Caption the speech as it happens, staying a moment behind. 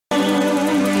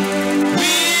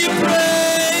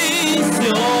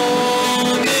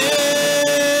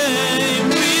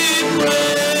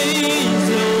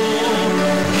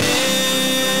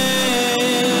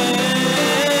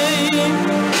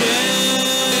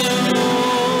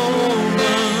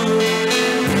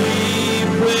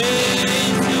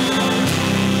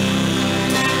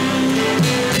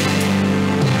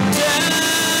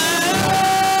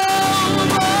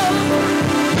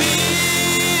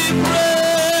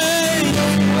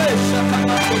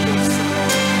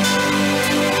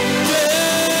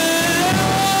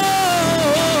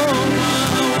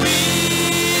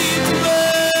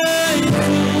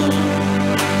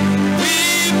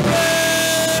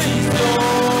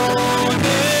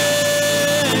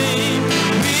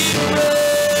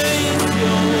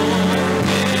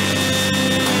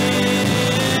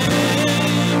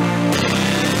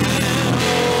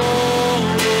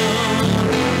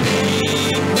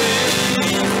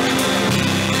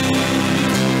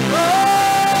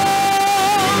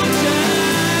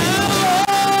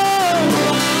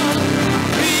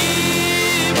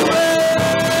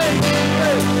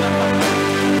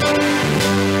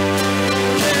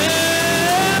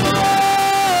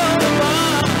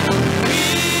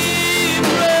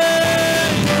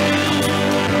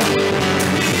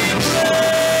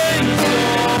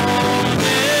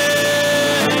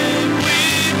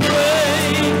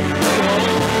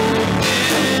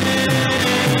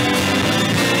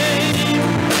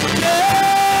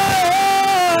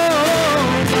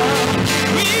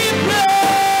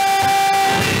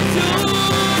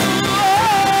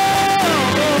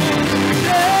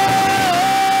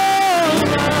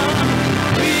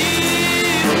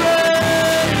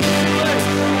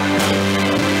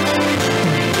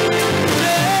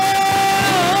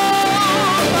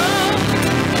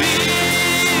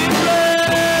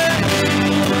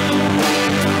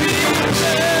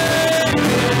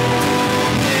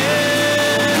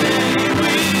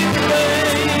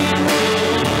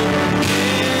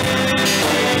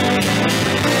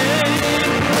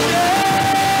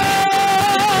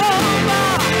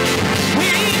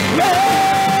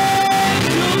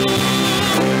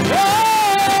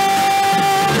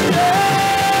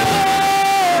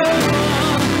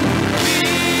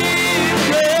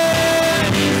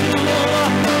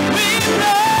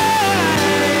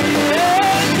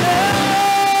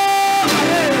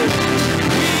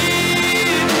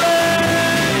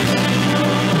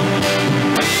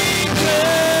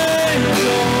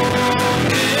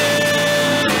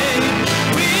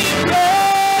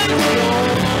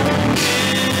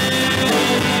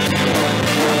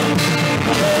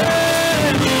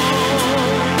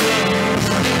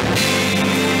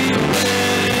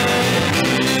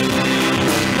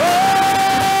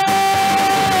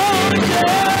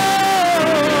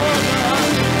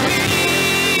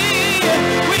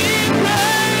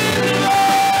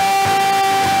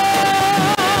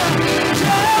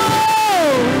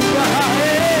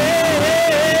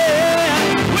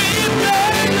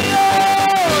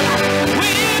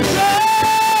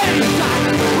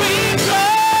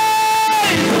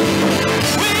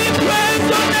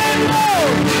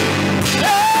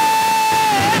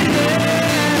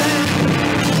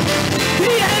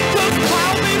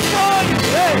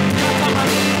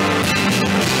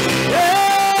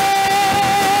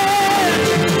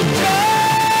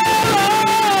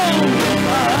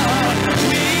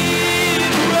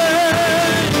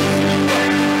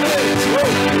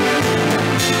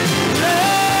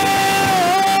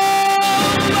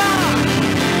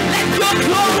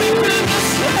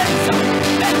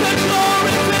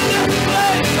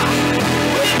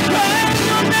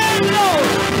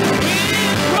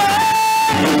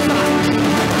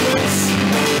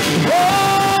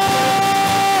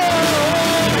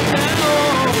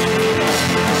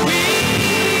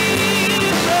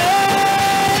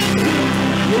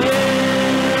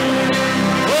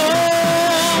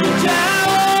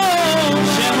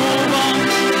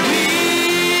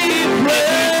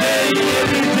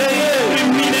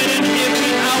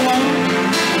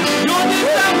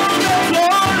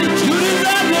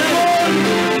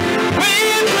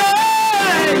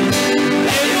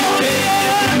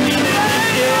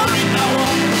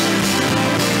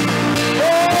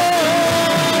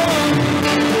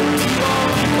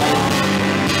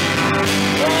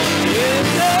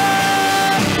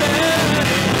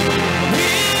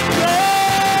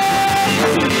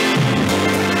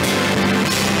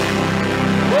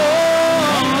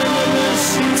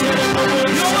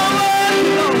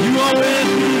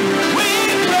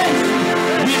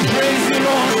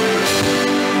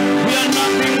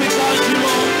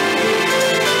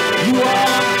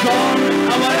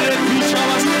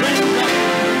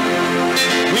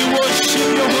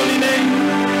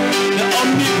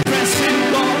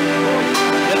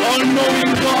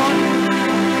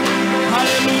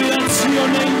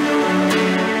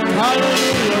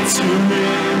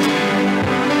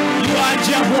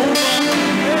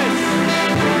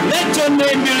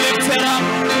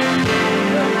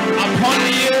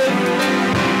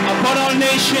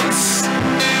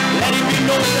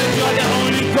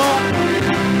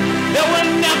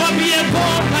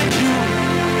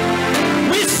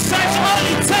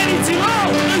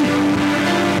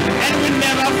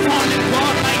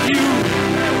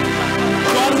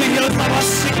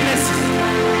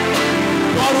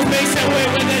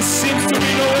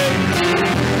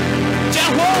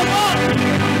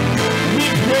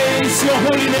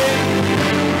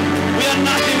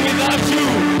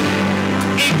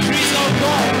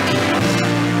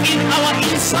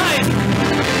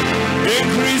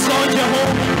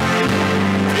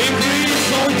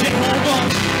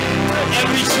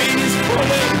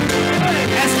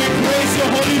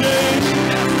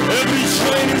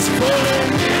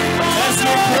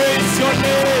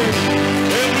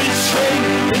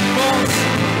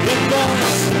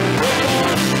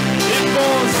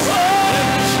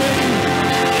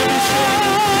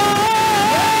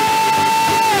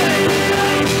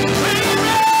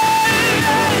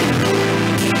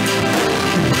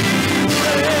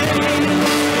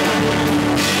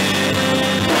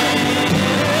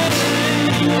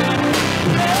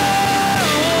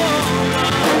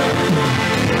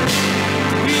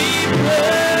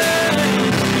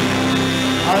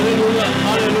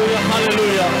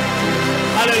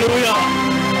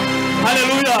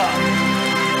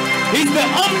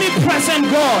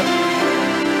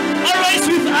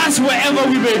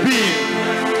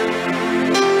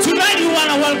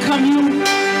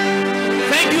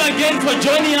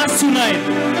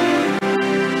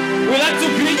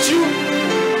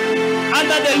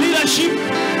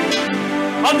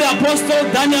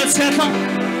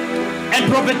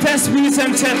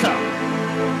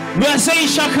We are saying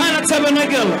Shekinah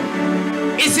Tabernacle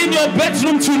is in your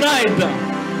bedroom tonight.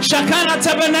 Shekinah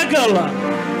Tabernacle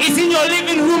is in your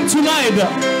living room tonight.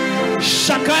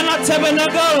 Shekinah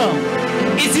Tabernacle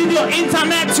is in your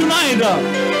internet tonight.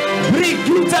 Be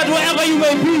gifted wherever you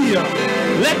may be.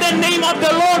 Let the name of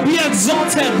the Lord be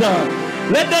exalted.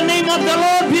 Let the name of the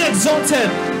Lord be exalted.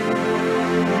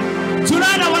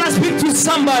 Tonight I want to speak to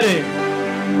somebody.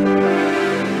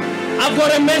 I've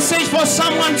got a message for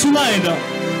someone tonight.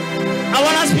 I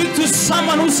want to speak to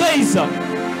someone who says,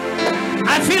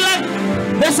 I feel like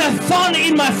there's a thorn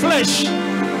in my flesh.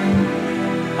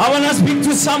 I want to speak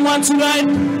to someone tonight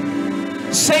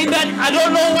saying that I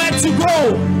don't know where to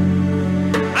go.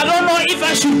 I don't know if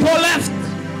I should go left.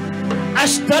 I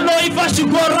don't know if I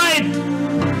should go right.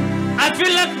 I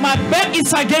feel like my back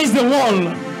is against the wall.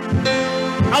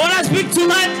 I want to speak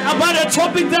tonight about a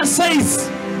topic that says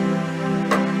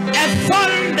a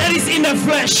thorn that is in the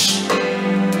flesh.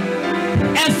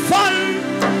 A thorn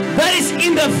that is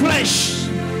in the flesh.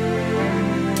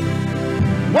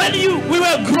 When we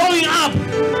were growing up,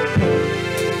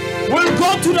 we'll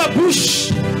go to the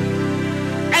bush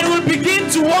and we'll begin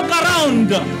to walk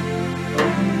around.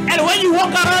 And when you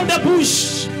walk around the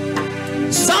bush,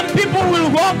 some people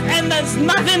will walk and there's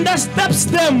nothing that stops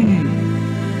them.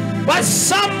 But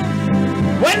some,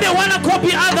 when they want to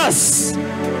copy others,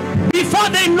 before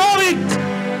they know it,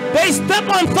 they step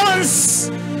on thorns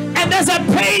and there's a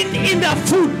pain in their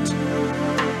foot.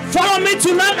 Follow me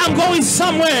tonight, I'm going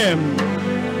somewhere.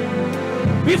 A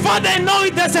Before they know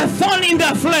it, there's a thorn in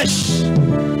their flesh.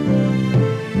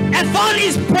 A thorn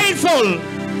is painful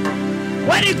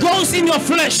when it goes in your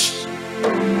flesh.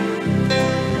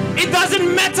 It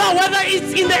doesn't matter whether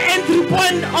it's in the entry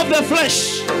point of the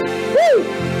flesh.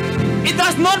 It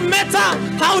does not matter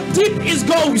how deep it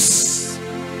goes.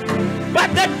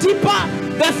 But the deeper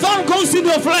the thorn goes in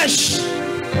your flesh,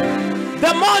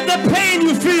 the more the pain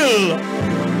you feel.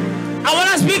 I want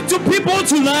to speak to people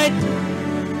tonight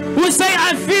who say,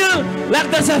 I feel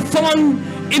like there's a thorn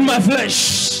in my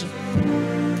flesh.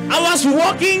 I was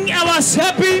walking, I was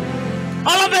happy.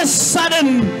 All of a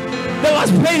sudden, there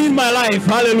was pain in my life.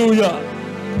 Hallelujah.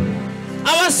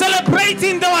 I was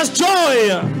celebrating, there was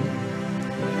joy.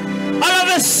 All of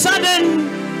a sudden,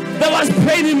 there was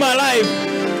pain in my life.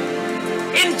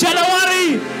 In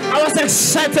January, I was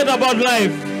excited about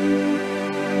life.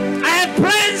 I had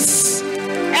plans,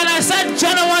 and I said,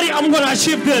 January, I'm going to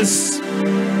achieve this.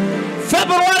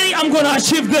 February, I'm going to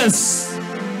achieve this.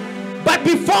 But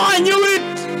before I knew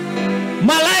it,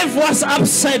 my life was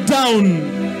upside down.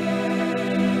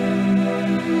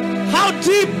 How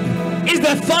deep is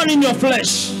the thorn in your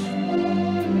flesh?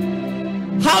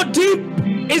 How deep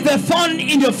is the thorn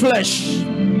in your flesh?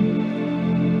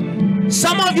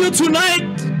 Some of you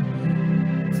tonight,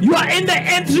 you are in the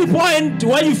entry point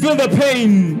where you feel the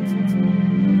pain.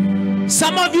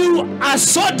 Some of you are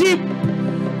so deep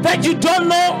that you don't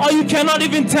know or you cannot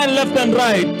even turn left and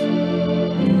right.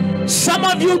 Some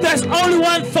of you, there's only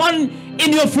one thorn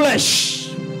in your flesh.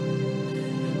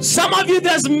 Some of you,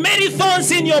 there's many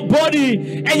thorns in your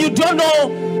body and you don't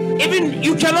know, even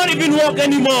you cannot even walk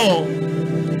anymore.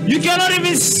 You cannot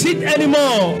even sit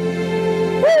anymore.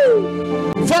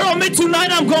 Woo! Follow me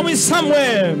tonight, I'm going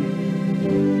somewhere.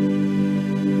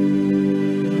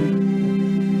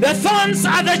 The thorns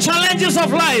are the challenges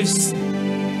of lives.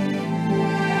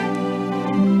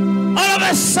 All of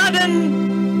a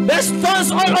sudden, there's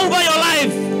thorns all over your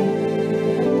life.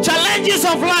 Challenges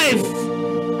of life.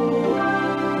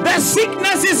 The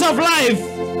sicknesses of life.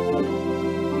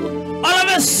 All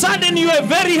of a sudden, you are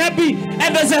very happy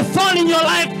and there's a thorn in your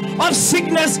life of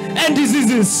sickness and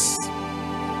diseases.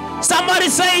 Somebody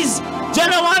says,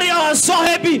 January I was so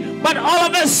happy, but all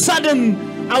of a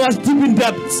sudden I was deep in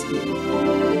debt.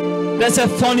 There's a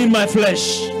thorn in my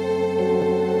flesh.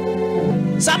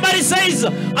 Somebody says,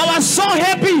 I was so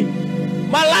happy,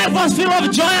 my life was full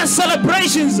of joy and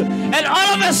celebrations, and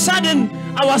all of a sudden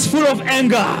I was full of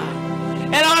anger,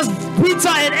 and I was bitter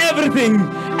at everything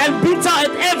and bitter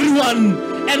at everyone,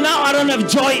 and now I don't have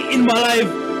joy in my life.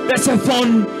 There's a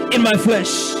thorn in my flesh.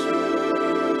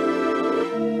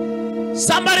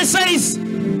 Somebody says,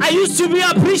 I used to be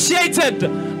appreciated,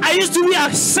 I used to be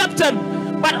accepted,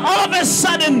 but all of a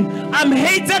sudden I'm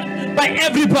hated by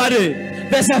everybody.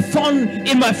 There's a thorn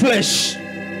in my flesh.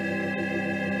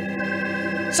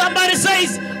 Somebody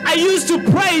says, I used to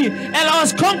pray and I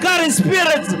was conquering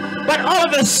spirits, but all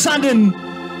of a sudden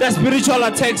the spiritual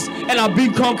attacks and I've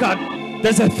been conquered.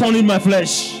 There's a thorn in my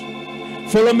flesh.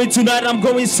 Follow me tonight, I'm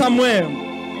going somewhere.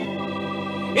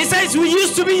 It says, we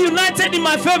used to be united in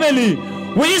my family.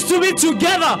 We used to be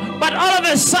together, but all of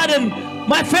a sudden,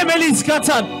 my family is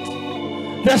scattered.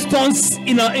 There's thorns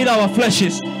in our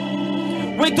fleshes.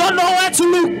 We don't know where to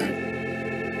look.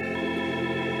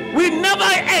 We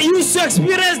never used to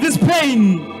experience this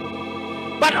pain,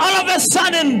 but all of a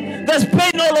sudden, there's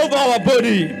pain all over our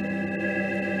body.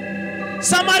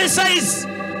 Somebody says,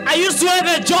 I used to have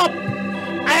a job.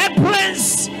 I had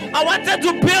plans. I wanted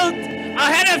to build.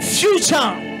 I had a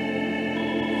future.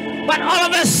 But all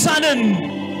of a sudden,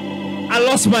 I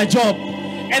lost my job.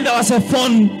 And there was a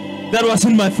thorn that was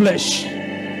in my flesh.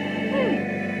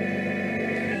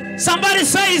 Somebody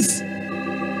says,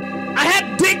 I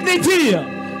had dignity.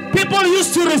 People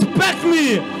used to respect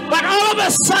me. But all of a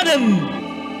sudden,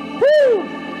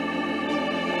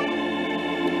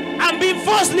 I'm being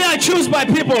falsely accused by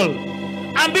people.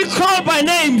 I'm being called by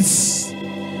names.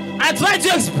 I try to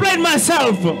explain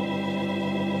myself,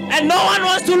 and no one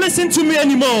wants to listen to me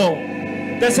anymore.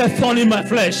 There's a thorn in my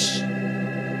flesh.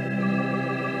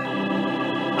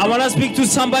 I want to speak to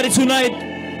somebody tonight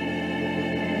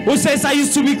who says, I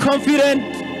used to be confident.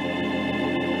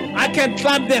 I can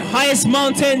climb the highest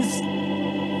mountains,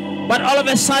 but all of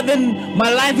a sudden, my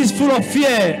life is full of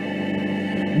fear.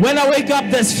 When I wake up,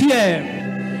 there's fear.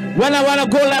 When I want to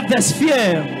go left, there's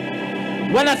fear.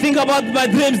 When I think about my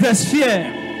dreams, there's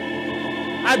fear.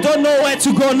 I don't know where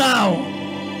to go now.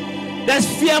 There's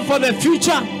fear for the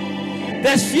future.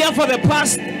 There's fear for the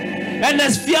past. And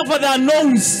there's fear for the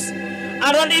unknowns.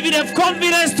 I don't even have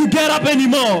confidence to get up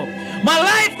anymore. My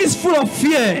life is full of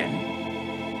fear.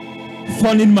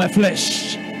 Thorn in my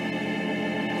flesh.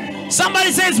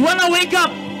 Somebody says, when I wake up,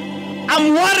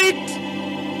 I'm worried.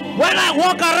 When I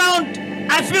walk around,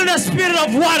 I feel the spirit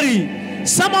of worry.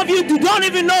 Some of you don't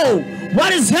even know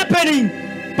what is happening,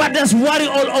 but there's worry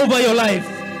all over your life.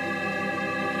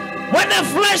 When the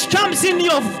flesh comes in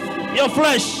your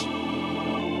flesh,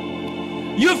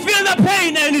 you feel the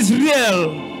pain and it's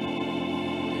real.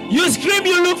 You scream,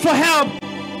 you look for help.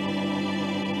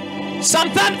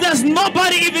 Sometimes there's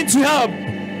nobody even to help.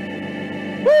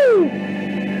 Woo!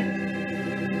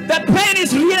 The pain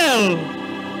is real.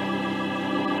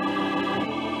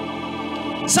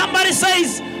 Somebody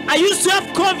says, I used to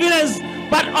have confidence,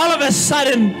 but all of a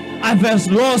sudden I've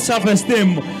lost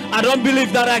self-esteem. I don't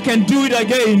believe that I can do it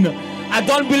again. I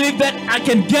don't believe that I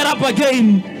can get up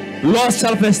again. Lost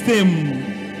self-esteem.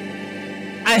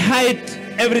 I hide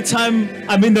every time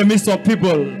I'm in the midst of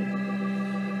people.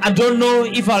 I don't know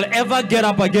if I'll ever get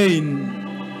up again.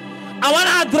 I want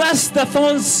to address the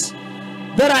thorns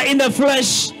that are in the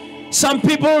flesh. Some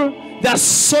people, they're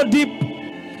so deep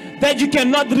that you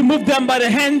cannot remove them by the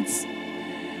hands.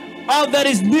 All that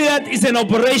is needed is an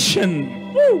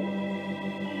operation. Woo.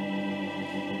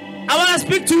 I want to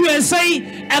speak to you and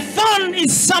say, a thorn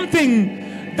is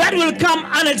something that will come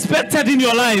unexpected in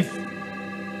your life.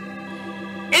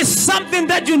 It's something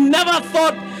that you never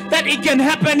thought that it can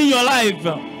happen in your life.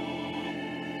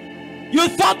 You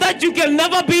thought that you can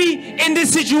never be in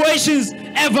these situations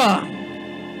ever.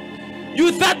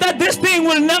 You thought that this thing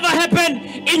will never happen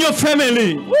in your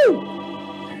family. Woo.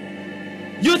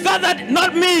 You thought that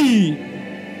not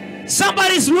me.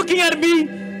 Somebody's looking at me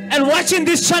and watching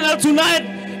this channel tonight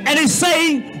and is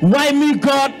saying, why me,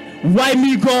 God? Why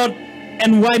me, God?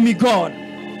 And why me, God?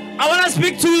 I want to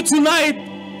speak to you tonight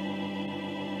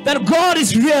that God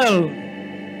is real.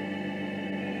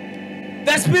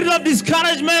 The spirit of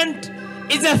discouragement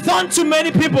is a thorn to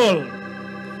many people,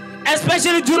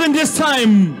 especially during this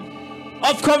time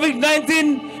of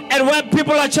COVID-19 and where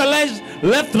people are challenged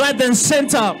left, right, and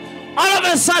center. All of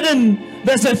a sudden,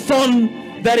 there's a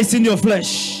thorn that is in your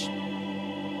flesh.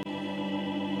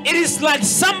 It is like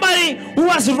somebody who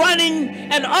was running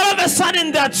and all of a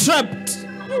sudden they're trapped.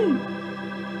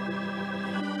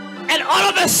 And all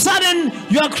of a sudden,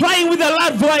 you are crying with a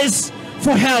loud voice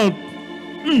for help.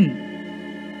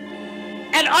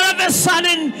 And all of a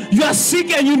sudden, you are sick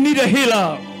and you need a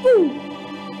healer.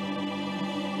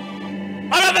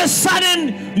 All of a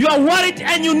sudden, you are worried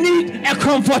and you need a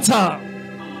comforter.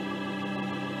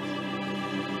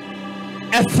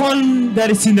 A thorn that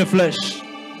is in the flesh.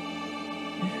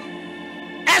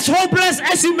 As hopeless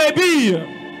as you may be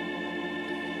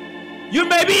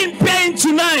in pain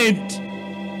tonight.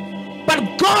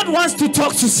 But God wants to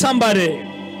talk to somebody.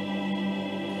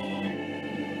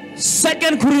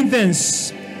 2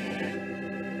 Corinthians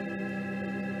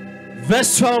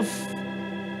verse 12.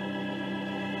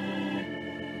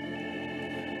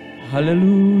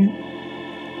 Hallelujah.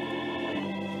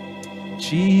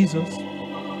 Jesus.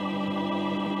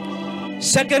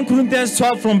 2 Corinthians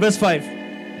 12 from verse 5.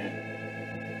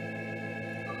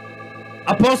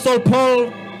 Apostle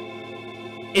Paul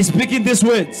is speaking these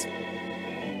words.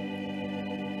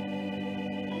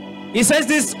 He says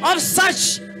this, of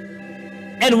such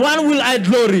and one will I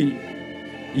glory,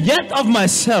 yet of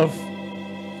myself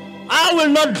I will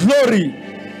not glory,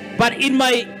 but in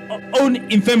my own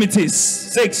infirmities.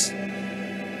 6.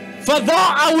 For though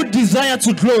I would desire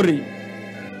to glory,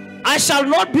 I shall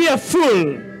not be a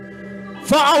fool,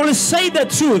 for I will say the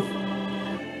truth.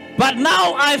 But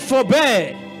now I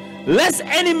forbear, lest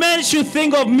any man should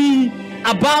think of me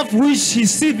above which he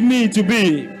seeth me to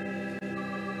be,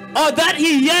 or that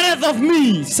he heareth of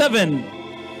me. 7.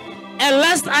 And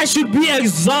lest I should be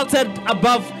exalted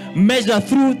above measure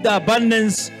through the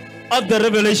abundance of the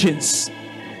revelations.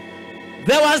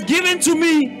 There was given to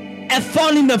me a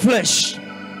thorn in the flesh,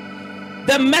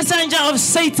 the messenger of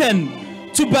Satan,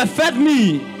 to buffet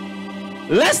me,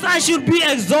 lest I should be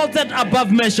exalted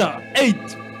above measure. 8.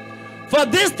 For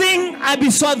this thing I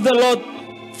besought the Lord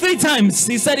 3 times.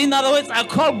 He said, in other words, I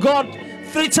called God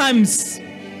 3 times,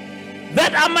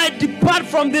 that I might depart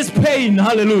from this pain.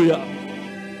 Hallelujah.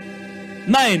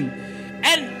 9.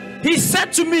 And he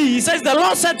said to me, he says, the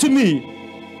Lord said to me,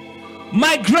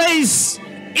 my grace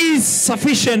is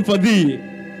sufficient for thee,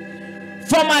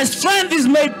 for my strength is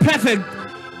made perfect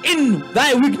in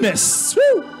thy weakness.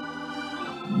 Woo.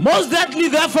 Most deadly,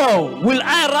 therefore, will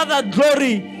I rather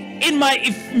glory in my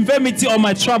infirmity or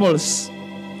my troubles,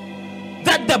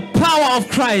 that the power of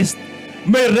Christ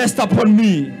may rest upon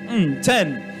me.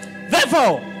 10.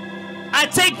 Therefore, I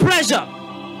take pleasure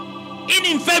in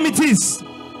infirmities,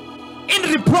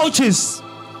 in reproaches,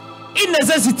 in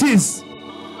necessities,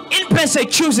 in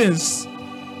persecutions,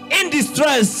 in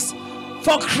distress,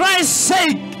 For Christ's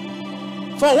sake.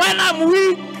 For when I'm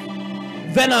weak,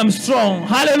 then I'm strong.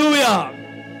 Hallelujah.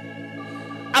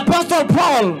 Apostle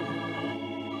Paul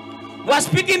was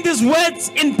speaking these words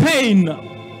in pain.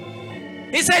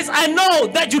 He says, I know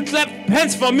that you clap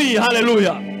hands for me.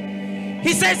 Hallelujah.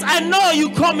 He says, I know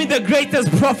you call me the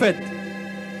greatest prophet.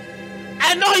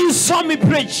 I know you saw me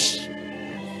preach.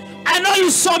 I know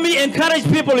you saw me encourage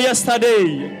people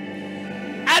yesterday.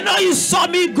 I know you saw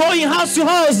me going house to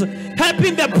house,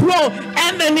 helping the poor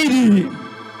and the needy.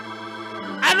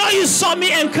 I know you saw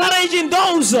me encouraging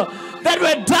those that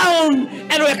were down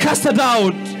and were casted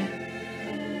out.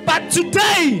 But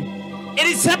today, it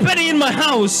is happening in my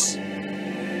house.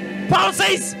 Paul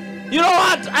says, you know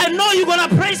what? I know you're going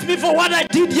to praise me for what I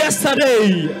did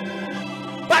yesterday.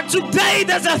 But today,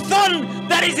 there's a thorn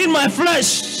that is in my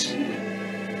flesh.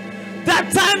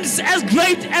 That times as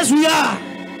great as we are,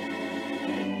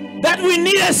 that we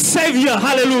need a Savior.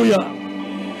 Hallelujah.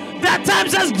 That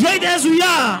times as great as we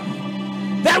are,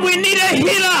 that we need a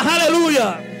healer.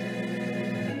 Hallelujah.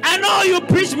 I know you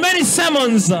preach many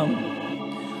sermons.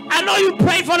 I know you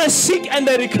pray for the sick and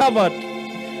the recovered.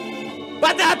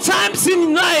 But there are times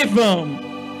in life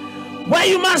where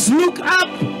you must look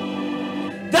up.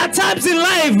 There are times in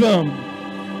life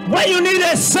where you need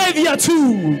a Savior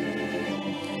too.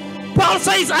 Paul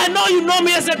says, I know you know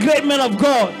me as a great man of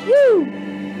God. Woo.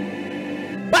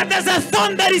 But there's a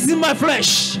thorn that is in my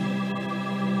flesh.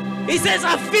 He says,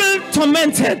 I feel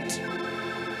tormented.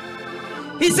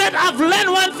 He said, I've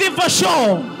learned one thing for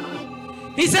sure.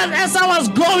 He said, as I was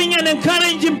going and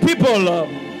encouraging people,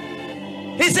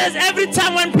 he says, every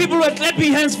time when people were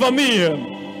clapping hands for me,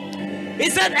 he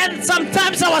said, and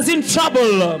sometimes I was in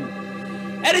trouble.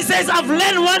 And he says, I've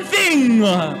learned one thing,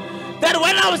 that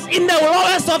when I was in the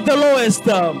lowest of the lowest,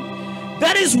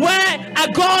 that is where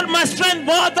I got my strength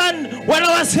more than when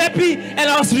I was happy and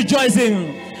I was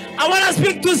rejoicing. I want to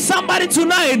speak to somebody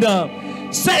tonight.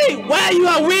 Say, where you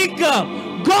are weak,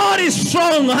 God is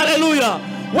strong. Hallelujah.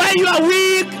 Where you are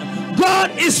weak,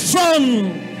 God is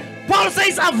strong. Paul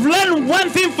says, I've learned one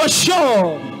thing for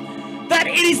sure, that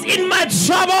it is in my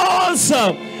troubles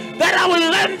that I will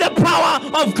learn the power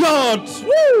of God.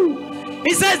 Woo!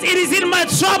 He says, it is in my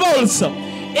troubles,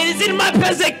 it is in my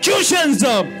persecutions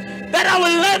that I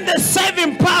will learn the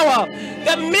saving power,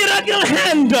 the miracle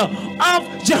hand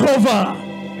of Jehovah.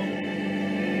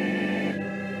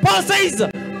 Paul says,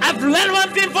 I've learned one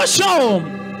thing for sure,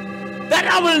 that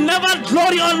I will never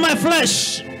glory on my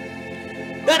flesh,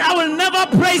 that I will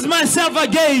never praise myself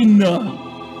again.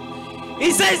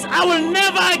 He says, I will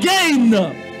never again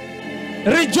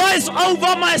rejoice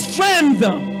over my strength.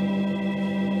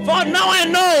 For now I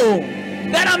know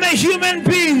that I'm a human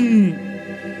being.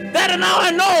 That now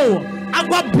I know I've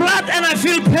got blood and I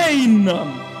feel pain.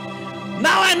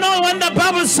 Now I know when the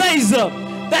Bible says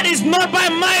that it's not by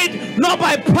might, not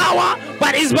by power,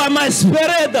 but it's by my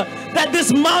spirit that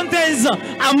these mountains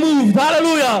are moved.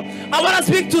 Hallelujah. I want to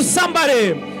speak to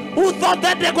somebody who thought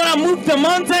that they're going to move the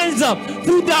mountains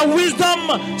through their wisdom,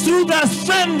 through their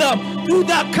strength, through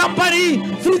their company,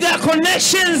 through their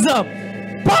connections.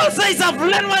 Paul says, I've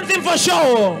learned one thing for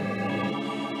sure,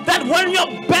 that when your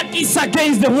back is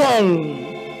against the wall,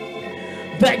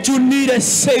 that you need a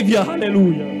Savior.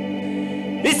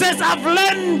 Hallelujah. He says, I've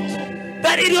learned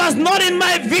that it was not in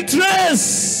my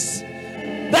victories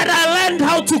that I learned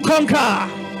how to conquer.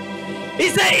 He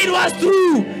said it was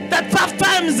through the tough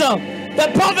times,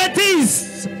 the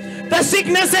poverties, the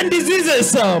sickness and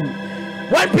diseases,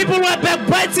 when people were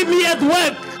backbiting me at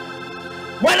work,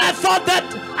 when I thought that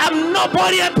I'm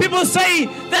nobody and people say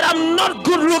that I'm not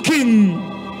good looking,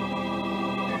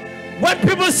 when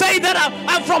people say that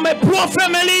I'm from a poor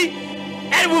family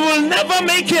and we will never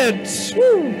make it.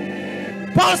 Woo.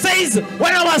 Paul says,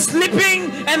 when I was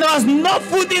sleeping and there was no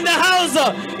food in the house,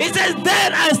 he says,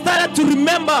 then I started to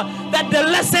remember that the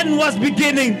lesson was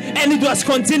beginning and it was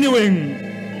continuing.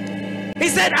 He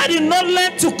said, I did not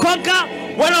learn to conquer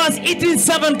when I was eating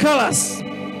 7 colors.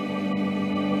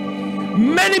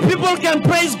 Many people can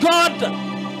praise God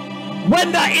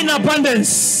when they're in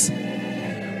abundance,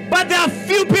 but there are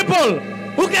few people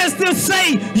who can still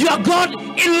say you are God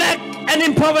in lack and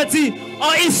in poverty,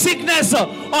 or in sickness, or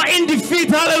in defeat.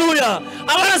 Hallelujah.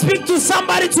 I want to speak to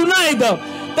somebody tonight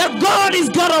that God is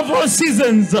God of all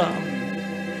seasons.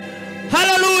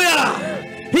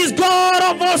 Hallelujah. He's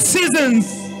God of all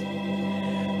seasons.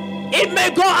 It may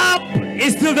go up,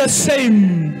 it's still the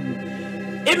same.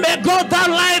 It may go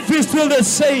down, life is still the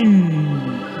same.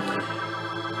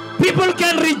 People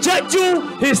can reject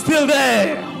you, he's still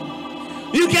there.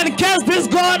 You can curse this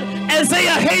God and say,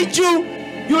 I hate you,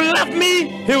 you love me,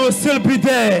 he will still be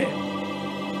there.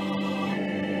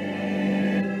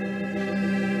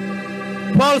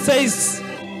 Paul says,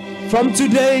 from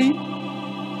today,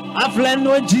 I've learned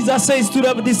what Jesus says to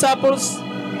the disciples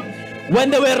when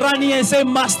they were running and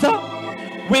saying, Master,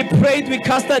 we prayed, we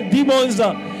cast out demons,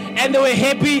 and they were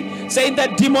happy, saying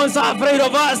that demons are afraid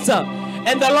of us.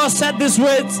 And the Lord said these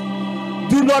words,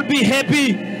 do not be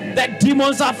happy that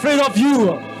demons are afraid of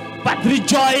you, but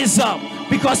rejoice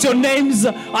because your names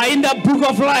are in the book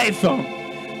of life.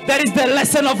 That is the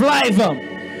lesson of life,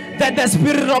 that the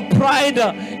spirit of pride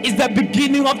is the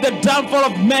beginning of the downfall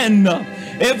of men.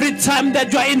 Every time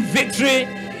that you are in victory,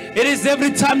 it is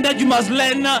every time that you must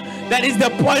learn that is the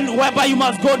point whereby you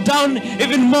must go down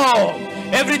even more.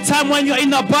 Every time when you are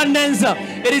in abundance,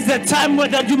 it is the time where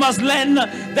that you must learn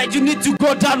that you need to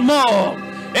go down more.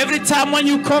 Every time when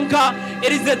you conquer,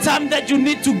 it is the time that you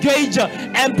need to gauge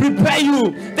and prepare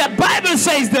you. The Bible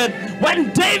says that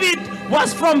when David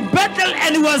was from Bethel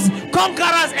and he was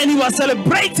conquerors and he was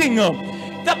celebrating,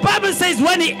 the Bible says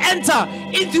when he entered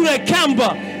into the camp,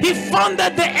 he found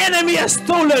that the enemy has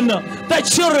stolen the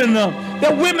children,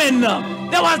 the women.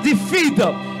 There was defeat.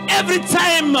 Every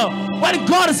time when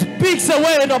God speaks a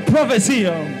word of prophecy,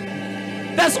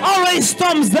 there's always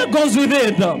storms that goes with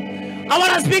it. I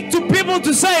want to speak to people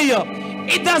to say,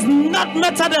 it does not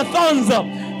matter the thorns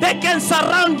that can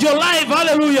surround your life.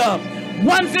 Hallelujah.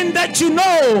 One thing that you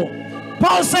know,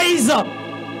 Paul says,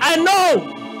 I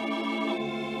know.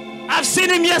 I've seen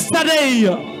him yesterday.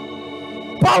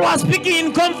 Paul was speaking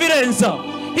in confidence.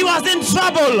 He was in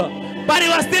trouble, but he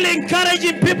was still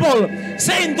encouraging people,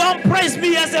 saying, don't praise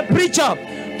me as a preacher.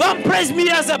 Don't praise me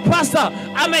as a pastor.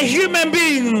 I'm a human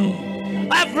being.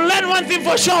 I've learned one thing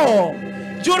for sure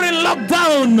during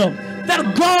lockdown,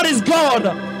 that God is God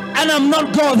and I'm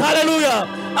not God. Hallelujah.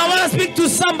 I want to speak to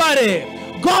somebody.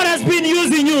 God has been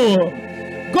using you.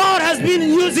 God has been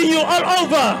using you all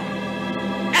over.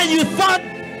 And you thought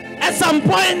at some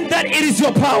point that it is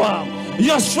your power,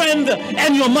 your strength,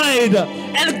 and your mind.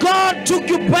 And God took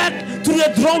you back to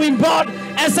the drawing board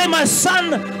and said, my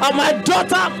son or my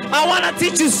daughter, I want to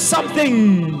teach you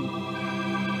something.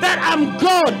 That I'm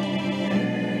God.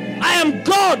 I am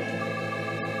God.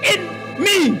 In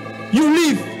me, you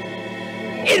live.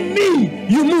 In me,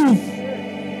 you move.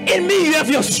 In me, you have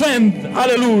your strength.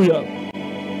 Hallelujah.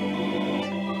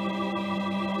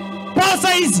 Paul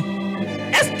says,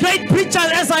 as great preacher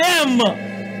as I am,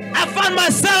 I found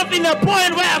myself in a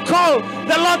point where I called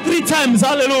the Lord 3 times.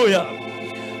 Hallelujah.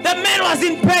 The man was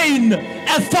in pain,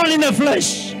 a thorn in the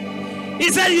flesh.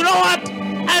 He said, you know what?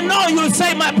 I know you'll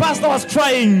say my pastor was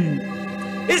crying.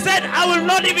 He said, I will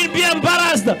not even be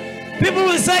embarrassed. People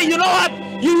will say, you know what?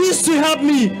 You used to help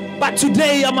me, but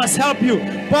today I must help you.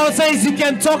 Paul says, you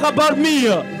can talk about me.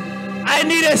 I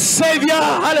need a savior.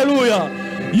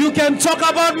 Hallelujah. You can talk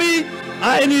about me.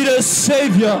 I need a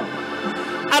savior.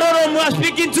 I don't know who I'm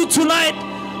speaking to tonight.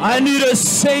 I need a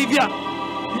savior.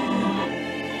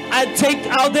 I take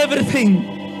out everything.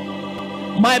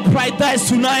 My pride dies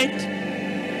tonight.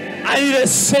 I need a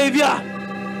savior.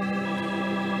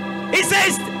 He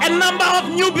says a number of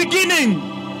new beginning.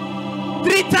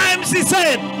 3 times he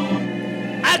said,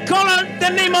 I call on the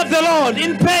name of the Lord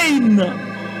in pain.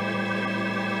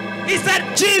 He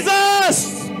said,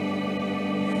 Jesus.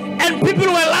 And people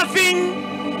were laughing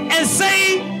and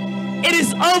saying, it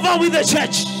is over with the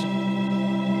church.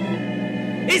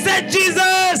 He said,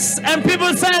 Jesus. And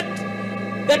people said,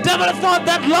 the devil thought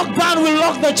that lockdown will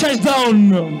lock the church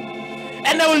down.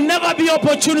 And there will never be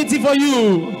opportunity for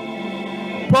you.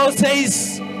 Paul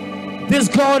says, this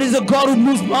God is a God who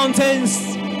moves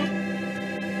mountains.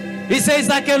 He says,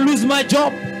 I can lose my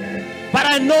job, but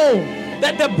I know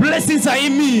that the blessings are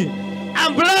in me.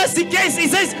 I'm blessed in case he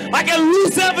says, I can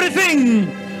lose everything,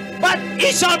 but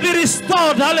it shall be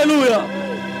restored. Hallelujah.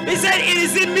 He said, it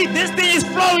is in me. This thing is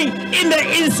flowing in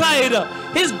the inside.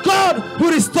 He's God who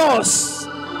restores.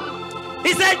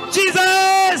 He said,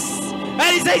 Jesus. And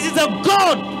he says, it's a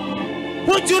God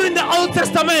who during the Old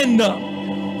Testament,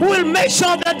 who will make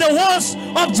sure that the walls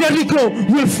of Jericho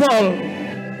will fall.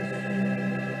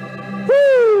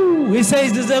 Woo! He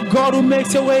says, there's a God who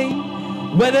makes a way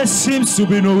where there seems to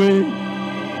be no way.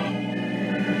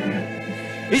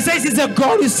 He says, it's a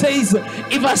God who says,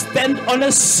 if I stand on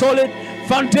a solid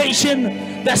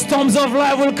foundation, the storms of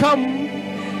life will come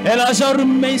and I shall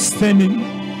remain standing.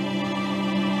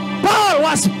 Paul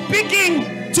was speaking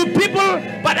to people,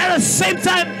 but at the same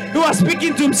time, he was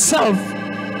speaking to himself.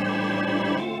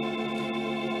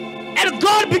 And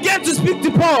God began to speak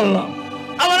to Paul.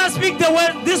 I want to speak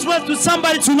this word to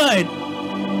somebody tonight.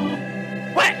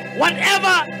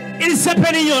 Whatever is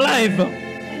happening in your life,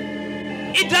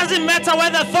 it doesn't matter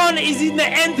whether thorn is in the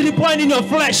entry point in your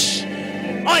flesh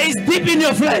or is deep in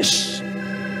your flesh.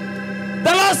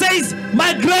 The Lord says,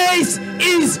 my grace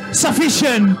is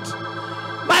sufficient.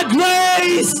 My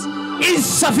grace is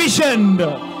sufficient.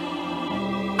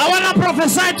 I want to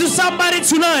prophesy to somebody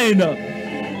tonight.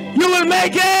 You will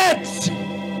make it.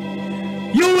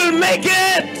 You will make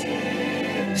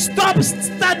it. Stop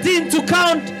starting to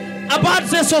count about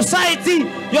the society,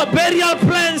 your burial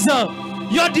plans,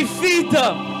 your defeat,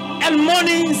 and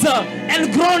mournings,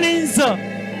 and groanings,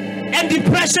 and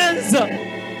depressions.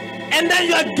 And then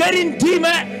you are getting dimmer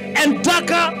and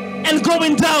darker and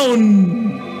going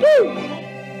down. Woo.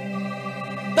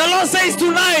 The Lord says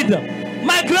tonight,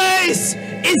 my grace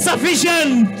is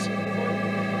sufficient.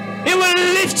 He will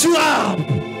lift you up.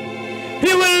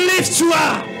 He will lift you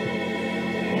up.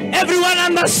 Everyone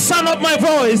under the sound of my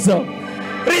voice,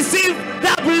 receive the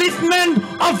upliftment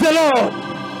of the Lord.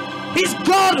 He's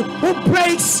God who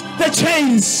breaks the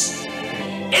chains.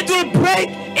 It will break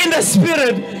in the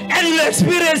spirit and you'll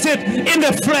experience it in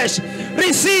the flesh.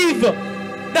 Receive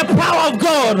the power of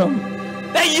God,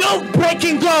 the yoke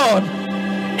breaking God.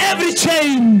 Every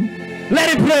chain, let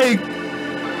it break.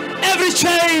 Every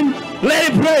chain,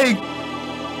 let it break.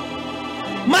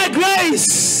 My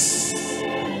grace.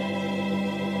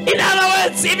 In other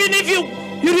words, even if you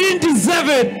didn't deserve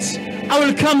it, I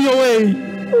will come your way.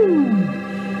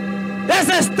 There's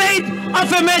a state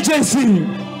of emergency.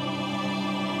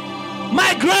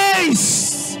 My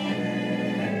grace.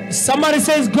 Somebody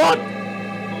says, God,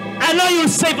 I know you'll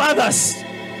save others,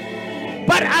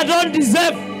 but I don't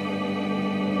deserve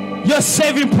your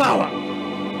saving power.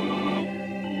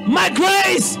 My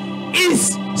grace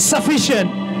is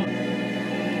sufficient.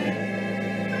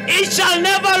 It shall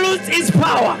never lose its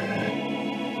power.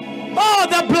 Oh,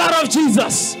 the blood of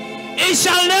Jesus. It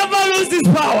shall never lose its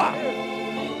power.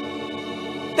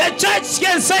 The church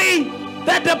can say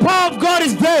that the power of God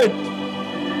is dead,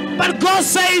 but God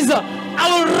says, I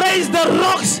will raise the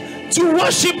rocks to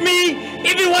worship me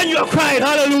even when you are crying.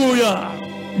 Hallelujah.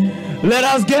 Let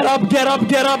us get up, get up,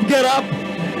 get up, get up.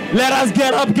 Let us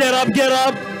get up, get up, get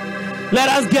up. Let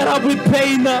us get up with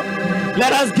pain.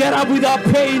 Let us get up without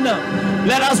pain.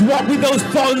 Let us walk with those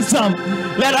thorns.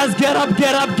 Let us get up,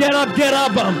 get up, get up, get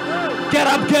up. Get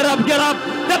up, get up, get up.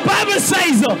 The Bible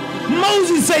says,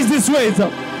 Moses says this way,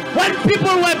 when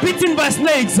people were beaten by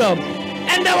snakes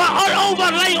and they were all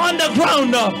over lying on the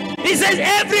ground, he says,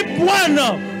 everyone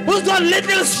who's got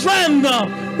little strength,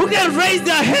 who can raise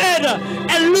their head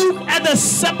and look at the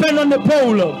serpent on the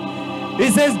pole. He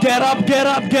says, get up, get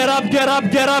up, get up, get up,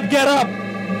 get up, get up.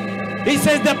 He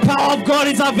says, the power of God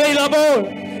is available.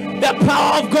 The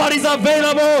power of God is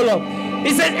available.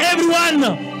 He says,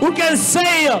 everyone who can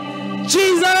say,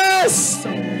 Jesus.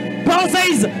 Paul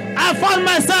says, I found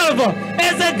myself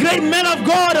as a great man of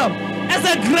God, as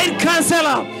a great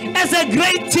counselor, as a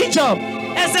great teacher,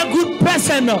 as a good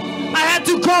person. I had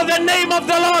to call the name of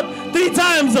the Lord 3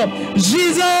 times.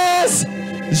 Jesus,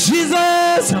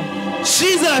 Jesus,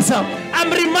 Jesus. I'm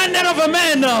reminded of a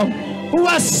man who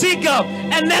was sick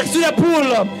and next to the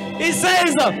pool. He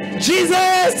says,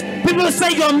 Jesus. People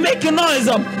say you're making noise.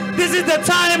 This is the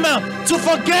time to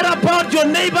forget about your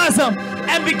neighbors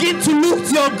and begin to look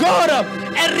to your God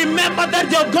and remember that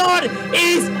your God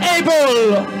is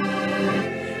able.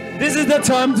 This is the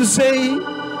time to say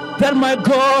that my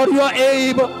God, you are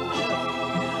able.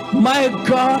 My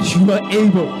God, you are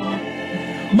able.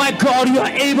 My God, you are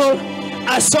able.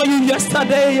 I saw you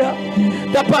yesterday.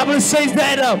 The Bible says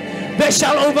that they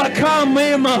shall overcome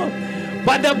him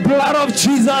by the blood of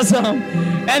Jesus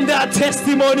and their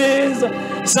testimonies.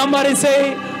 Somebody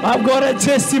say, I've got a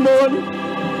testimony.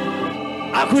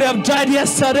 I could have died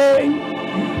yesterday,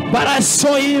 but I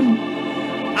saw him.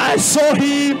 I saw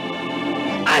him.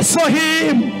 I saw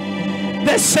him.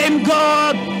 The same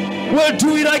God will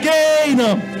do it again.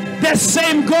 The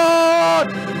same God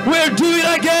will do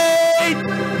it again.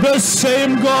 The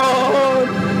same God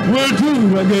will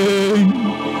do it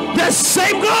again. The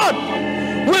same God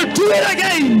will do it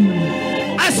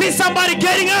again. I see somebody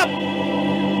getting up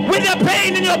with the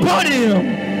pain in your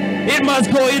body. It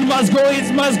must go, it must go,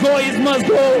 it must go, it must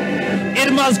go.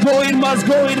 It must go, it must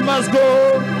go, it must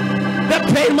go. The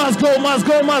pain must go, must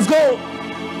go, must go.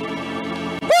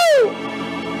 Woo!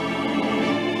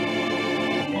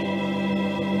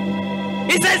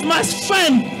 He says, my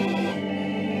strength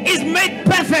is made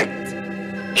perfect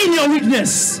in your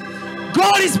weakness.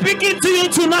 God is speaking to you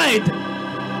tonight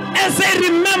and say,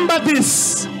 remember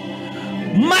this.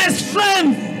 My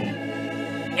strength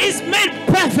is made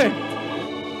perfect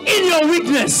in your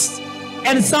weakness.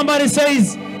 And somebody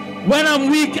says, when I'm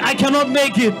weak, I cannot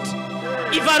make it.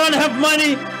 If I don't have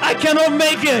money, I cannot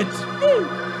make it.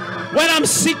 When I'm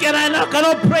sick and I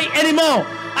cannot pray anymore,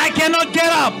 I cannot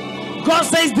get up. God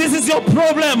says, this is your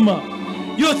problem.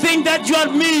 You think that you are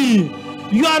me.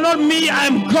 You are not me, I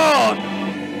am God.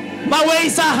 My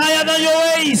ways are higher than your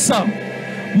ways.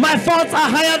 My thoughts are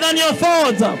higher than your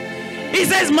thoughts. He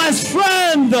says, my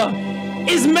strength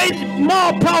is made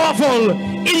more powerful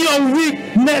in your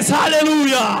weakness.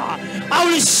 Hallelujah. I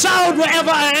will shout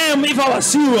wherever I am if I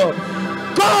was you.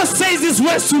 God says these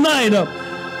words tonight.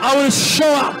 I will show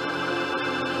up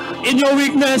in your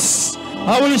weakness.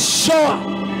 I will show up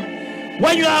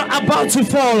when you are about to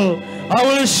fall. I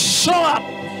will show up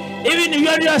even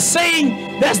when you are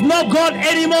saying there's no God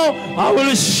anymore. I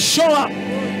will show up.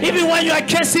 Even when you are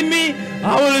cursing me,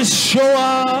 I will show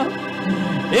up.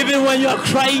 Even when you are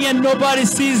crying and nobody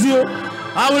sees you,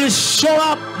 I will show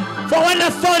up. For when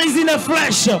the thorn is in the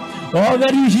flesh, all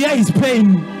that you hear is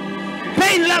pain.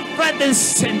 Pain left, right, and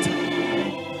center.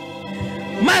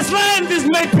 My strength is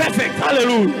made perfect.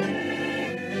 Hallelujah.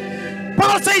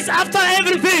 Paul says, after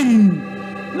everything,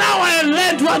 now I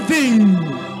learned one thing,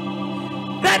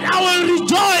 that I will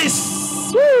rejoice.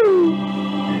 Woo.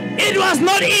 It was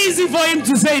not easy for him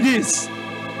to say this.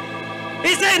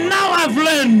 He said, now I've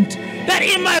learned that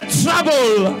in my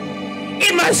trouble,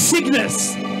 in my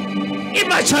sickness, in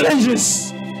my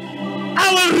challenges,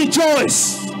 I will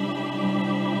rejoice.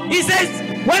 He says,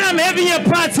 when I'm having a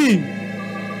party,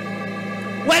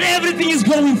 when everything is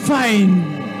going fine,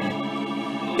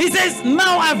 he says,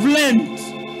 now I've learned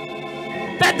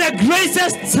that the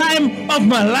greatest time of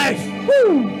my life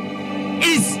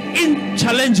is in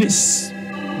challenges.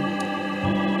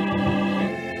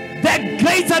 The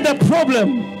greater the problem,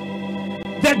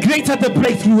 the greater the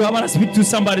breakthrough. I want to speak to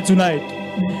somebody tonight.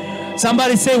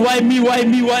 Somebody say, why me, why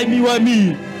me, why me, why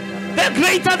me? The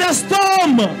greater the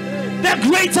storm, the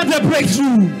greater the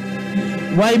breakthrough.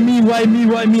 Why me, why me,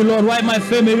 why me, Lord? Why my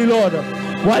family, Lord?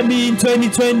 Why me in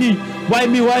 2020? Why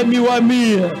me, why me, why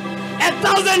me?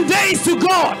 1,000 days to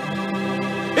God.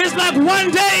 It's like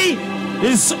one day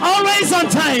is always on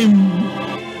time.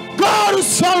 God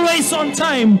is always on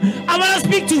time. I want to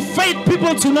speak to faith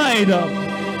people tonight.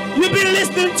 You've been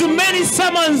listening to many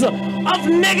sermons of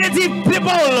negative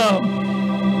people.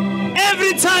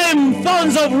 Every time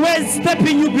thorns of words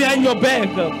stepping you behind your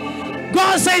back.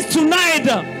 God says tonight,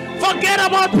 forget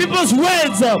about people's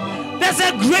words. There's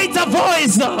a greater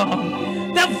voice.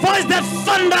 The voice that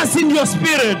thunders in your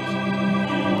spirit.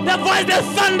 The voice that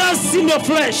thunders in your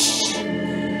flesh.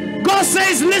 God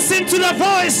says, listen to the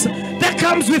voice that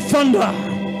comes with thunder.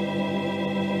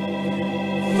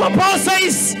 For Paul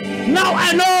says, now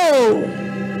I know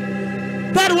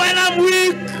that when I'm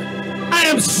weak, I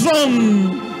am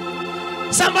strong.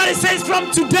 Somebody says, from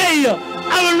today,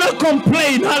 I will not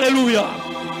complain. Hallelujah.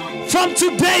 From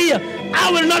today,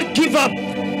 I will not give up.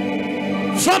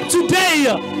 From today,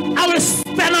 I will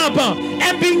stand up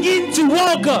and begin to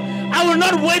walk. I will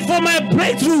not wait for my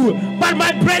breakthrough, but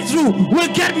my breakthrough will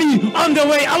get me on the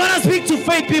way. I want to speak to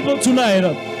faith people tonight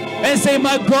and say,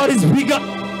 my God is bigger.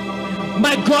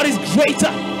 My God is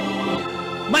greater.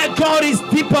 My God is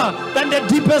deeper than the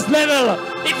deepest level.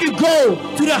 If you go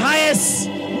to the highest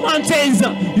mountains,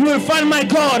 you will find my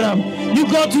God. You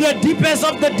go to the deepest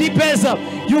of the deepest,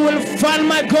 you will find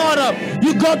my God.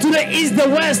 You go to the east, the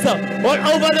west, all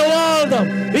over the world.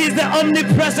 He is the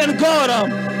omnipresent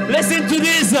God. Listen to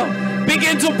this.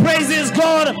 Begin to praise His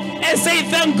God and say,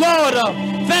 thank God.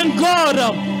 Thank God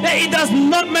that it does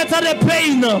not matter the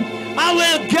pain. I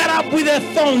will get up with the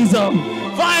thorns.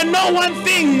 For I know one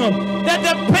thing, that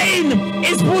the pain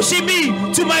is pushing me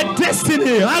to my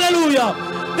destiny. Hallelujah.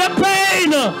 The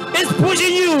pain is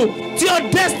pushing you to your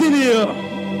destiny.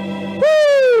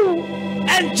 Woo!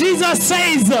 And Jesus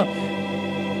says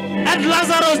at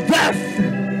Lazarus' death,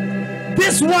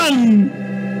 this one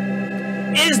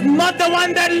is not the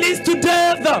one that leads to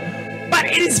death, but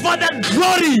it is for the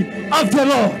glory of the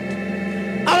Lord.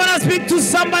 I want to speak to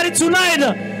somebody tonight.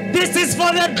 This is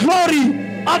for the glory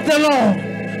of the Lord.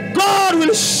 God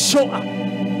will show up.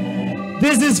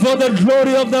 This is for the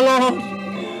glory of the Lord.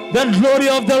 The glory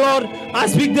of the Lord. I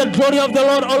speak the glory of the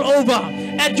Lord all over.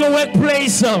 At your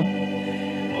workplace,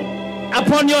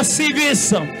 upon your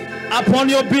CVs, upon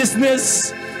your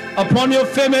business, upon your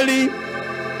family,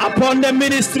 upon the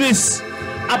ministries,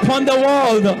 upon the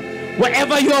world,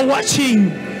 wherever you are watching,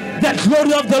 the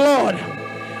glory of the Lord.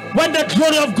 When the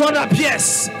glory of God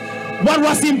appears, what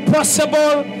was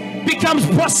impossible becomes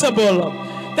possible.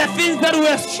 The things that we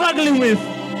are struggling with,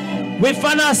 we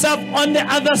find ourselves on the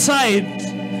other side.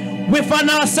 We find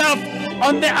ourselves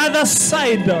on the other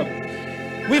side.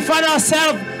 We find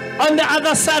ourselves on the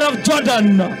other side of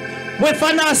Jordan. We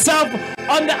find ourselves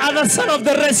on the other side of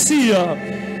the Red Sea.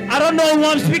 I don't know who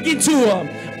I'm speaking to,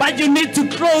 but you need to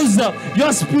close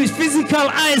your physical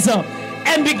eyes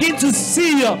and begin to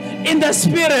see in the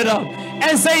spirit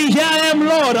and say, here I am,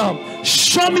 Lord.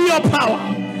 Show me your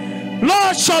power.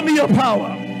 Lord, show me your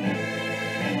power.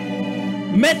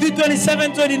 Matthew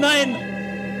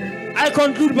 27:29. I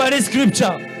conclude by this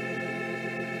scripture.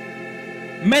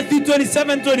 Matthew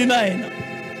 27:29.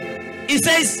 It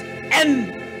says,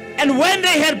 and when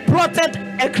they had plotted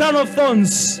a crown of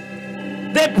thorns,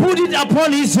 they put it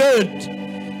upon his head,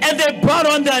 and they bowed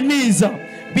on their knees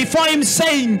before him,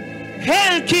 saying,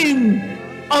 Hail, King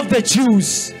of the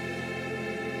Jews.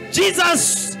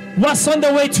 Jesus was on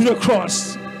the way to the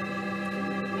cross,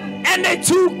 and they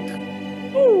took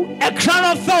a crown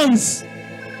of thorns,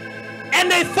 and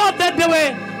they thought that they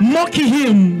were mocking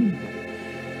him,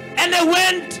 and they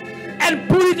went and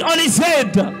put it on his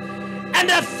head, and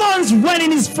the thorns went in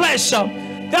his flesh.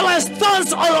 There was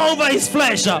thorns all over his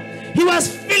flesh. He was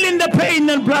feeling the pain,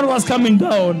 and blood was coming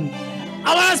down.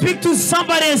 I want to speak to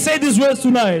somebody and say these words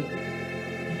tonight.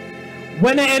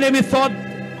 When the enemy thought,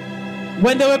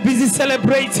 when they were busy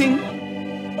celebrating,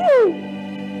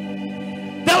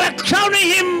 they were crowning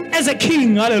him as a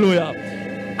king. Hallelujah.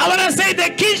 I want to say the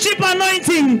kingship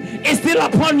anointing is still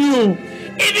upon you.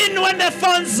 Even when the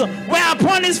thorns were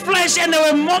upon his flesh and they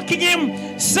were mocking him,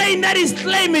 saying that he's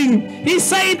claiming, he's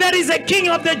saying that he's a king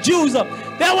of the Jews.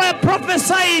 They were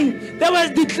prophesying, they were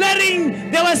declaring,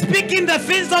 they were speaking the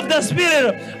things of the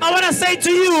Spirit. I want to say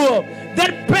to you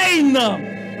that pain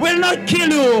will not kill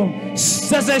you.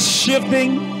 There's a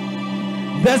shifting.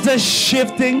 There's a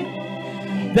shifting.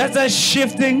 There's a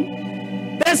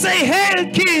shifting. There's a hail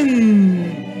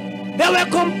king. They were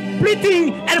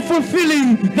completing and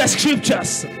fulfilling the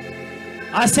scriptures.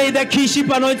 I say the kingship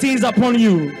anointing is upon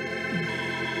you.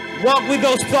 Walk with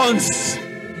those thorns.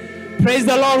 Praise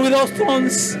the Lord with those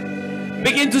thorns.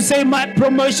 Begin to say, my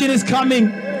promotion is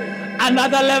coming.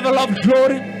 Another level of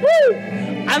glory.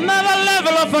 Another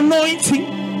level of anointing.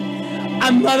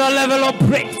 Another level of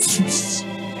breakthroughs.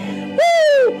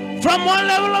 From one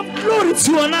level of glory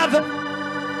to another.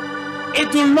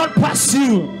 It will not pass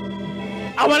you.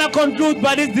 I want to conclude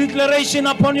by this declaration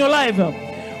upon your life.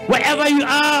 Wherever you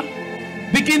are,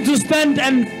 begin to stand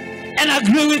and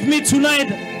agree with me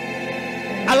tonight.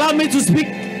 Allow me to speak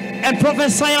and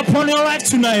prophesy upon your life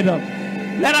tonight.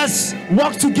 Let us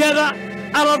walk together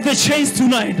out of the chains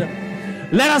tonight.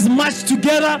 Let us march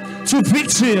together to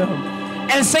victory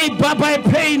and say bye-bye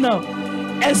pain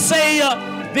and say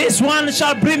this one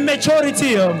shall bring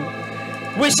maturity.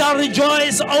 We shall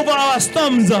rejoice over our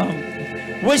storms.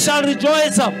 We shall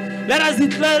rejoice. Let us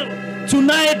declare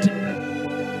tonight.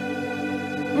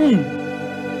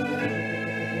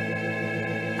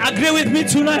 Agree with me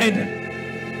tonight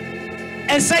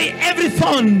and say every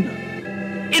thorn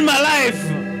in my life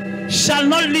shall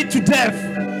not lead to death,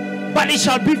 but it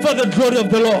shall be for the glory of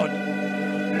the Lord.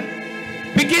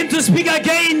 Begin to speak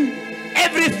again.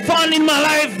 Every thorn in my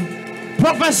life,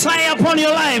 prophesy upon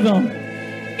your life.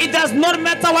 It does not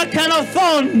matter what kind of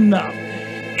thorn,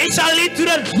 it shall lead to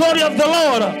the glory of the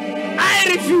Lord. I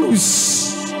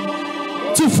refuse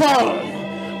to fall.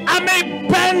 I may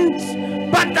bend,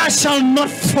 but I shall not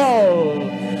fall.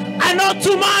 I know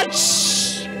too much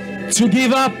to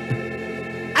give up.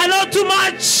 I know too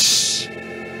much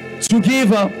to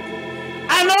give up.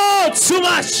 I know too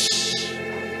much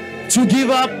to give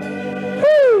up.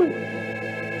 Woo.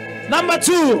 Number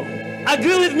 2,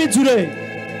 agree with me today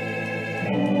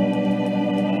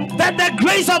that the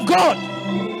grace of God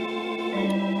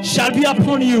shall be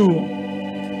upon you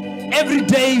every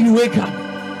day you wake up.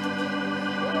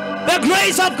 The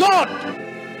grace of God,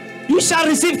 you shall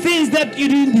receive things that you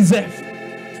didn't deserve.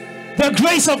 The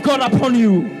grace of God upon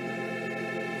you.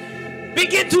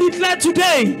 Begin to declare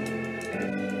today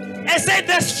and say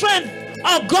the strength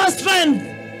of God's strength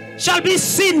shall be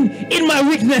seen in my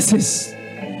weaknesses.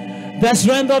 The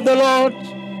strength of the Lord,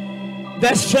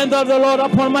 the strength of the Lord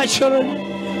upon my children,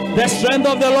 the strength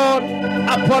of the Lord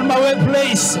upon my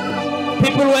workplace.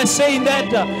 People were saying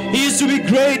that he used to be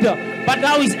great, but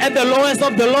now he's at the lowest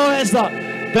of the lowest.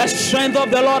 The strength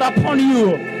of the Lord upon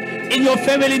you. In your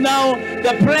family now,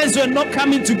 the plans were not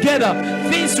coming together.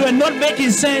 Things were not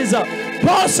making sense.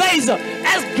 Paul says,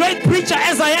 as great preacher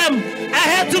as I am, I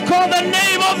had to call the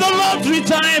name of the Lord 3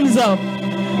 times.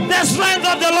 The strength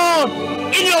of the Lord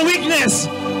in your weakness.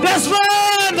 The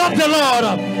strength of the Lord.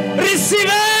 Receive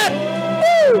it.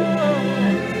 Woo.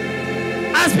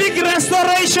 I speak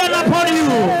restoration upon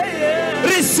you.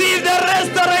 Receive the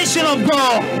restoration of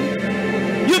God.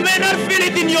 You may not feel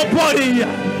it in your body.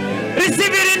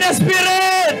 Receive it in the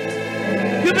spirit.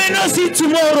 You may not see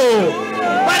tomorrow,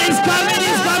 but it's coming,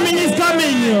 it's coming, it's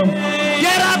coming.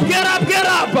 Get up, get up, get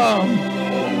up.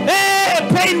 Hey,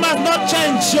 pain must not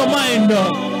change your mind.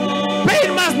 Pain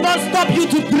must not stop you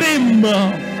to dream.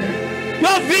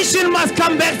 Your vision must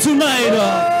come back tonight.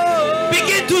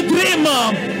 Begin to dream.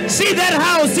 See that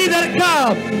house, see that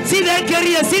car, see that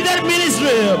career, see that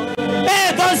ministry.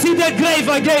 Hey, don't see the grave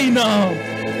again.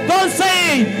 Don't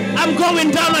say, I'm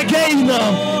going down again.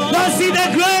 Don't see the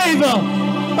grave.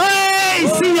 Hey,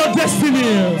 see your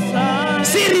destiny.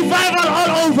 See revival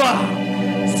all over.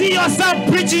 See yourself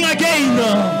preaching again.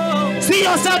 See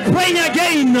yourself praying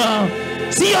again.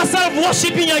 See yourself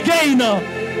worshiping again.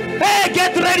 Hey,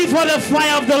 get ready for the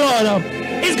fire of the Lord.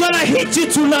 It's going to hit you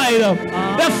tonight.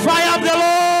 The fire of the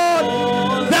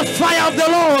Lord. The fire of the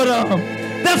Lord.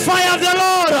 The fire of the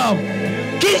Lord.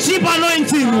 Kingship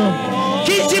anointing.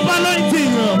 Kingship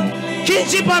anointing.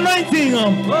 Kingship anointing.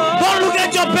 Don't look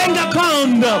at your bank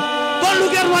account. Don't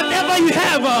look at whatever you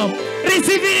have.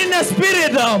 Receive it in the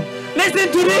spirit.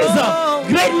 Listen to this.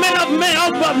 Great men of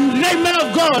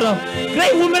God.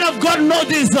 Great women of God know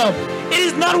this. It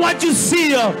is not what you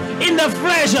see in the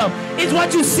flesh. It's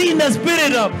what you see in the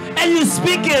spirit. And you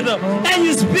speak it. And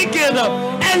you speak it.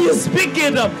 And you speak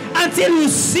it until you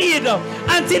see it.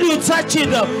 Until you touch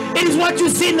it. It is what you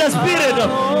see in the spirit.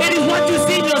 It is what you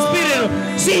see in your spirit.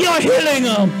 See your healing.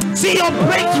 See your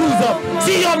breakthroughs.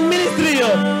 See your ministry.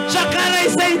 Shakara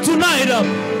is saying tonight,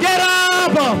 get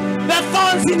up. The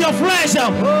thorns in your flesh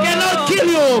cannot kill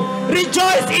you.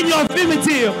 Rejoice in your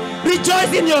infirmity.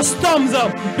 Rejoice in your storms.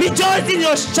 Rejoice in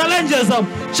your challenges.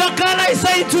 Shakara is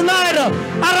saying tonight,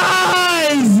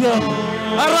 arise.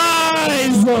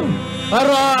 Arise.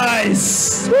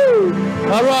 Arise.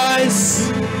 Arise.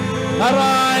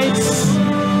 Arise.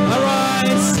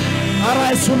 Arise.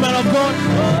 Arise, woman of God.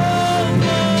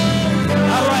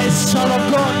 Arise, child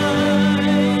of God.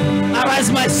 Arise,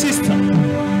 my sister.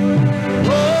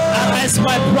 Arise,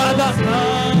 my brother.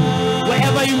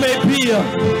 Wherever you may be,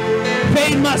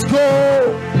 pain must go.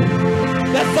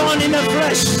 The thorn in the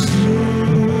flesh,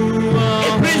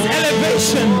 it brings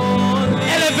elevation.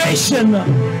 Elevation.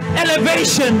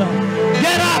 Elevation.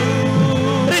 Get up.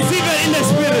 Receive it in the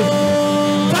spirit.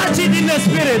 Touch it in the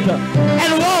spirit.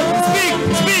 And walk.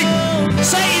 Speak.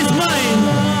 Say it's mine.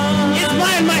 It's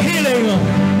mine, my healing.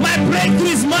 My breakthrough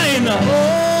is mine.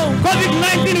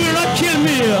 COVID-19 will not kill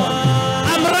me.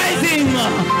 I'm rising.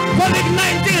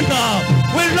 COVID-19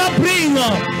 will not bring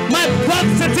my birth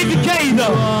certificate.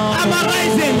 I'm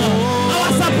arising. I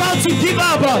was about to give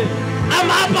up. I'm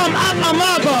up.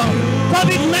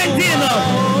 COVID-19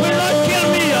 will not kill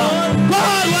me.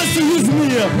 God wants to use me.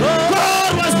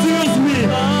 God wants to use me.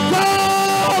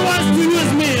 God wants to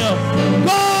use me.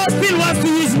 God still wants to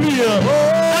use me.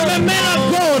 I'm a man of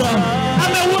God.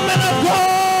 I'm a woman of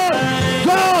God.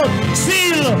 God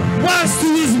still wants to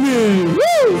use me.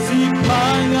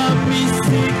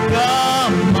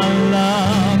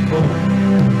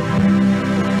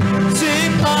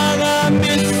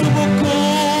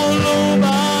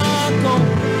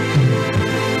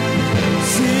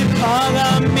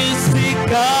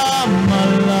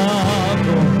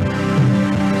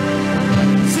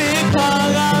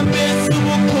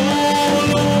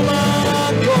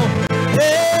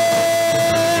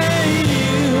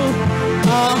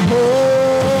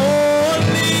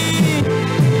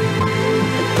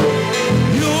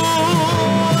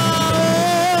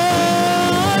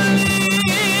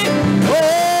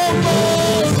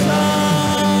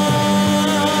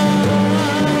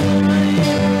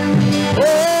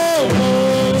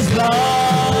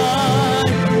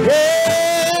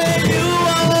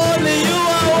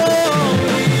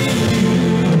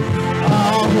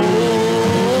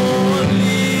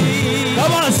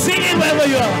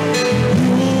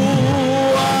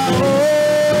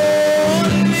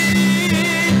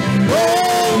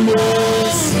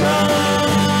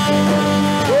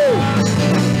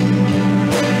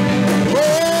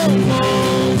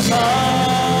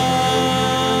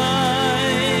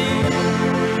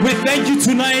 Thank you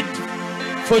tonight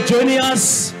for joining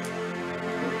us.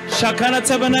 Shakana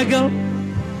Tabernacle,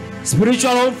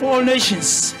 spiritual home for all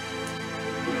nations.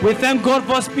 We thank God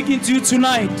for speaking to you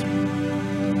tonight.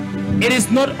 It is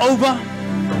not over.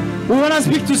 We want to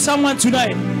speak to someone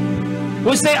tonight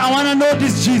who say, I want to know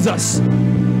this Jesus.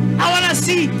 I want to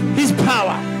see his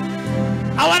power.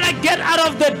 I want to get out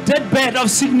of the deathbed of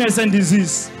sickness and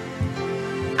disease.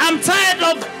 I'm tired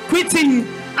of quitting.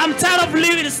 I'm tired of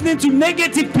listening to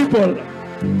negative people.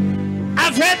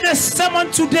 I've heard the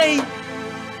sermon today, and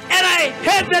I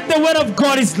heard that the word of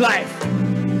God is life.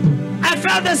 I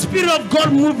felt the Spirit of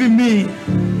God moving me.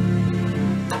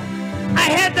 I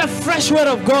heard the fresh word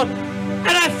of God, and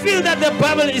I feel that the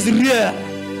Bible is real.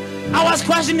 I was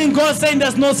questioning God, saying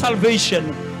there's no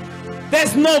salvation.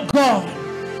 There's no God.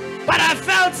 But I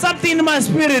felt something in my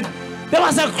spirit. There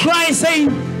was a cry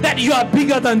saying that you are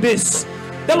bigger than this.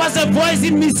 There was a voice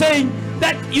in me saying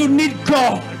that you need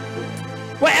God.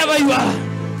 Wherever you are,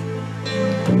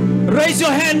 raise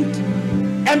your hand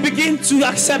and begin to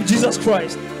accept Jesus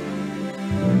Christ.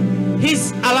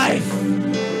 He's alive.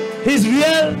 He's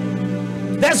real.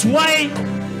 That's why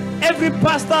every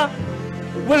pastor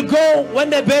will go when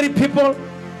they bury people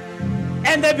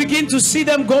and they begin to see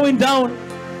them going down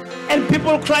and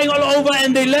people crying all over,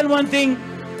 and they learn one thing,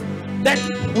 that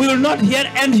we will not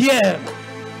end here,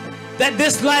 that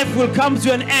this life will come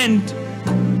to an end,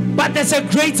 but there's a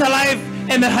greater life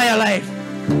and a higher life.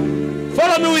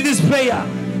 Follow me with this prayer.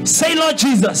 Say, Lord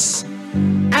Jesus,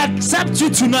 I accept you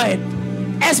tonight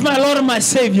as my Lord and my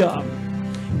Savior.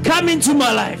 Come into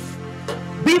my life.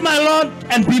 Be my Lord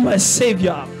and be my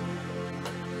Savior.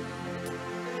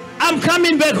 I'm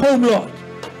coming back home, Lord.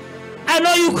 I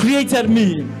know you created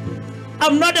me.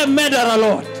 I'm not a murderer,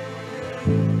 Lord.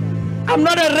 I'm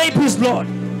not a rapist, Lord.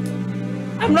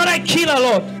 I'm not a killer,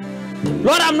 Lord.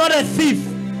 Lord, I'm not a thief.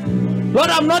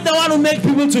 Lord, I'm not the one who makes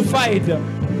people to fight.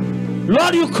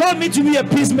 Lord, you call me to be a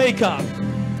peacemaker.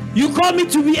 You call me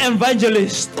to be an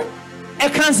evangelist, a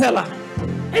counselor,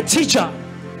 a teacher,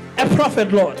 a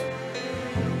prophet, Lord.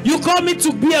 You call me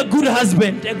to be a good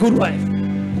husband, a good wife,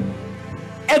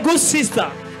 a good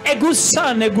sister, a good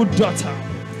son, a good daughter.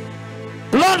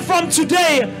 Lord, from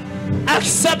today, I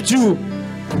accept you.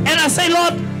 And I say,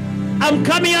 Lord, I'm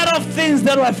coming out of things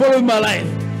that were following my life.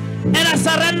 And I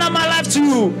surrender my life to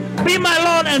you. Be my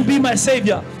Lord and be my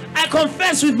Savior. I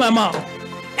confess with my mouth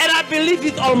and I believe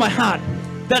with all my heart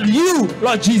that you,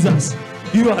 Lord Jesus,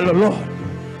 you are the Lord.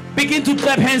 Begin to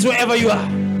clap hands wherever you are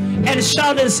and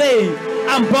shout and say,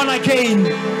 I'm born again.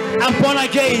 I'm born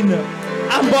again.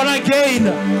 I'm born again.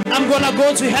 I'm gonna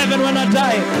go to heaven when I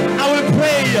die. I will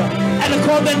pray and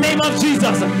call the name of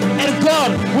Jesus, and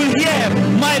God will hear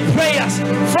my prayers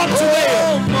from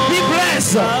today. Be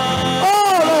blessed. Oh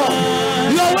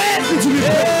Lord, you are worthy to be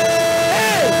praised.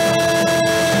 Hey,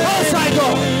 most high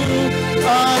God.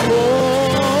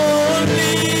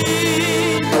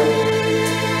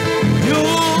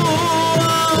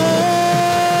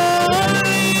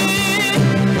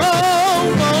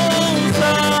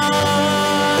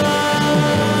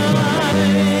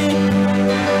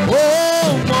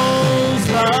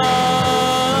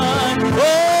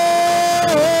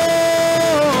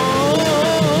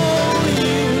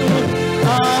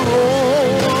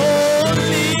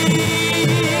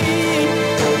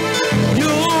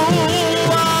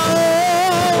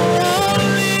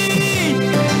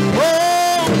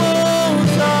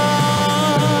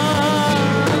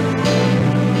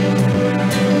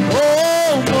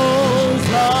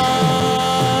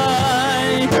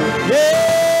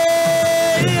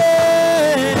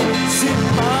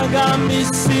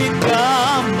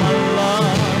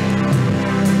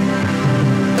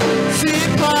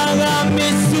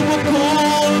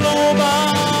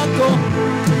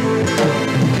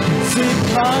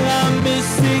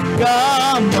 Sipagamisi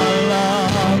kamala